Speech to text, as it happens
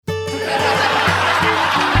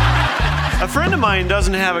friend of mine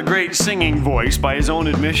doesn't have a great singing voice by his own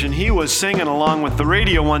admission. He was singing along with the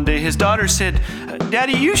radio one day. His daughter said,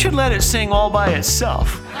 "Daddy, you should let it sing all by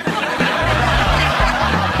itself."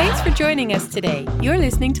 Thanks for joining us today. You're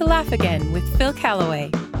listening to Laugh Again with Phil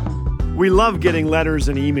Callaway. We love getting letters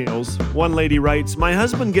and emails. One lady writes, "My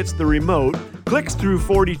husband gets the remote, clicks through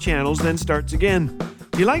 40 channels, then starts again.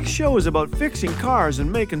 He likes shows about fixing cars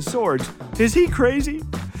and making swords. Is he crazy?"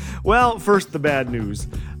 Well, first the bad news.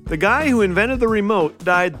 The guy who invented the remote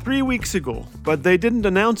died 3 weeks ago, but they didn't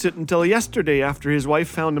announce it until yesterday after his wife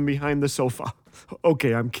found him behind the sofa.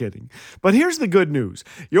 Okay, I'm kidding. But here's the good news.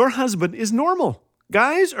 Your husband is normal.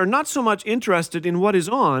 Guys are not so much interested in what is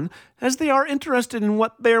on as they are interested in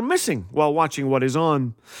what they are missing while watching what is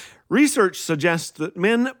on. Research suggests that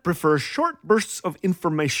men prefer short bursts of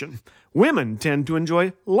information. Women tend to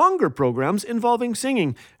enjoy longer programs involving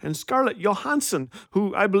singing, and Scarlett Johansson,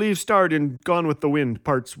 who I believe starred in Gone with the Wind,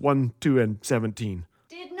 parts 1, 2, and 17.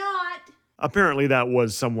 Did not. Apparently that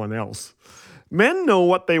was someone else. Men know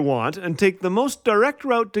what they want and take the most direct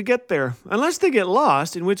route to get there, unless they get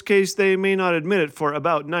lost, in which case they may not admit it for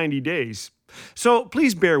about 90 days. So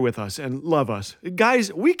please bear with us and love us.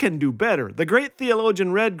 Guys, we can do better. The great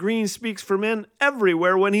theologian Red Green speaks for men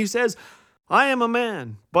everywhere when he says, "I am a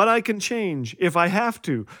man, but I can change if I have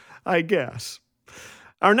to, I guess."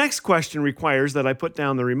 Our next question requires that I put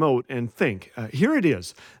down the remote and think. Here it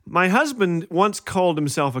is. My husband once called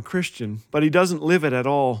himself a Christian, but he doesn't live it at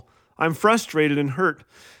all. I'm frustrated and hurt.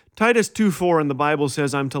 Titus 2:4 in the Bible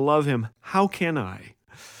says I'm to love him. How can I?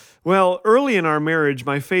 Well, early in our marriage,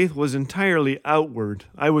 my faith was entirely outward.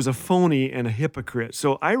 I was a phony and a hypocrite,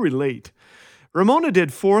 so I relate. Ramona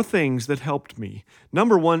did 4 things that helped me.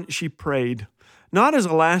 Number 1, she prayed. Not as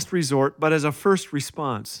a last resort, but as a first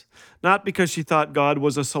response. Not because she thought God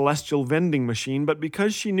was a celestial vending machine, but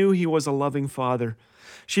because she knew He was a loving Father.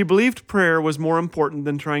 She believed prayer was more important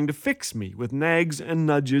than trying to fix me with nags and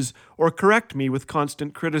nudges or correct me with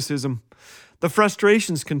constant criticism. The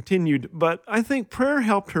frustrations continued, but I think prayer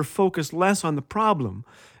helped her focus less on the problem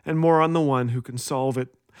and more on the one who can solve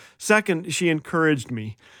it. Second, she encouraged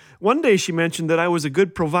me. One day she mentioned that I was a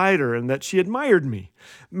good provider and that she admired me.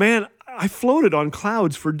 Man, I floated on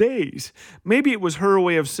clouds for days. Maybe it was her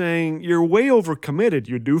way of saying, "You're way overcommitted,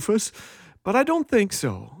 you doofus." But I don't think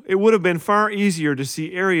so. It would have been far easier to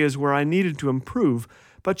see areas where I needed to improve,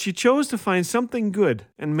 but she chose to find something good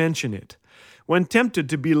and mention it. When tempted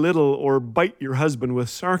to belittle or bite your husband with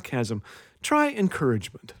sarcasm, try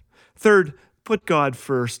encouragement. Third, put God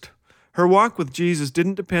first. Her walk with Jesus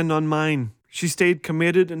didn't depend on mine. She stayed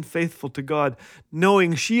committed and faithful to God,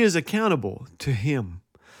 knowing she is accountable to Him.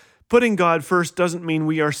 Putting God first doesn't mean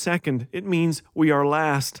we are second. It means we are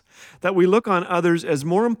last. That we look on others as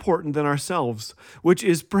more important than ourselves, which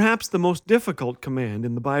is perhaps the most difficult command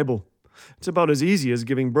in the Bible. It's about as easy as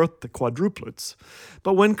giving birth to quadruplets.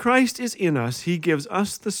 But when Christ is in us, He gives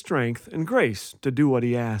us the strength and grace to do what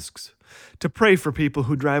He asks. To pray for people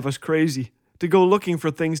who drive us crazy. To go looking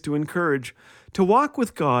for things to encourage. To walk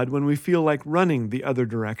with God when we feel like running the other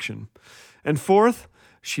direction. And fourth,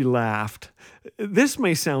 she laughed. This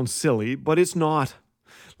may sound silly, but it's not.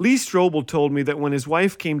 Lee Strobel told me that when his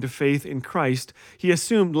wife came to faith in Christ, he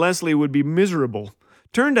assumed Leslie would be miserable.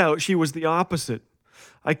 Turned out she was the opposite.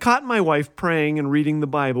 I caught my wife praying and reading the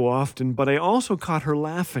Bible often, but I also caught her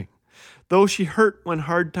laughing. Though she hurt when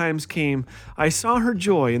hard times came, I saw her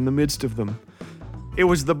joy in the midst of them. It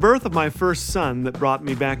was the birth of my first son that brought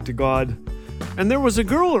me back to God. And there was a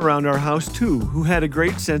girl around our house too who had a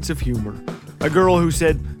great sense of humor. A girl who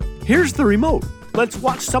said, "Here's the remote. Let's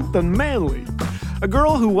watch something manly." A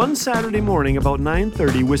girl who one Saturday morning about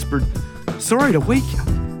 9:30 whispered, "Sorry to wake you,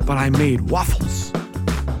 but I made waffles."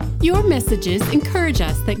 Your messages encourage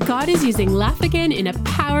us that God is using Laugh Again in a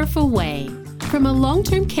powerful way. From a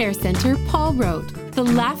long-term care center, Paul wrote, "The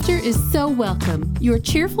laughter is so welcome. Your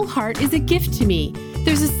cheerful heart is a gift to me.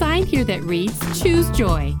 There's a sign here that reads, 'Choose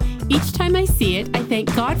joy.' Each time I see it, I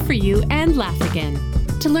thank God for you and Laugh Again."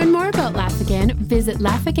 To learn more about Laugh Again, visit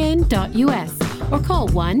laughagain.us or call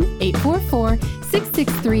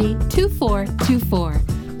 1-844-663-2424.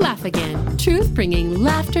 Laugh Again, truth bringing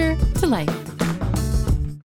laughter to life.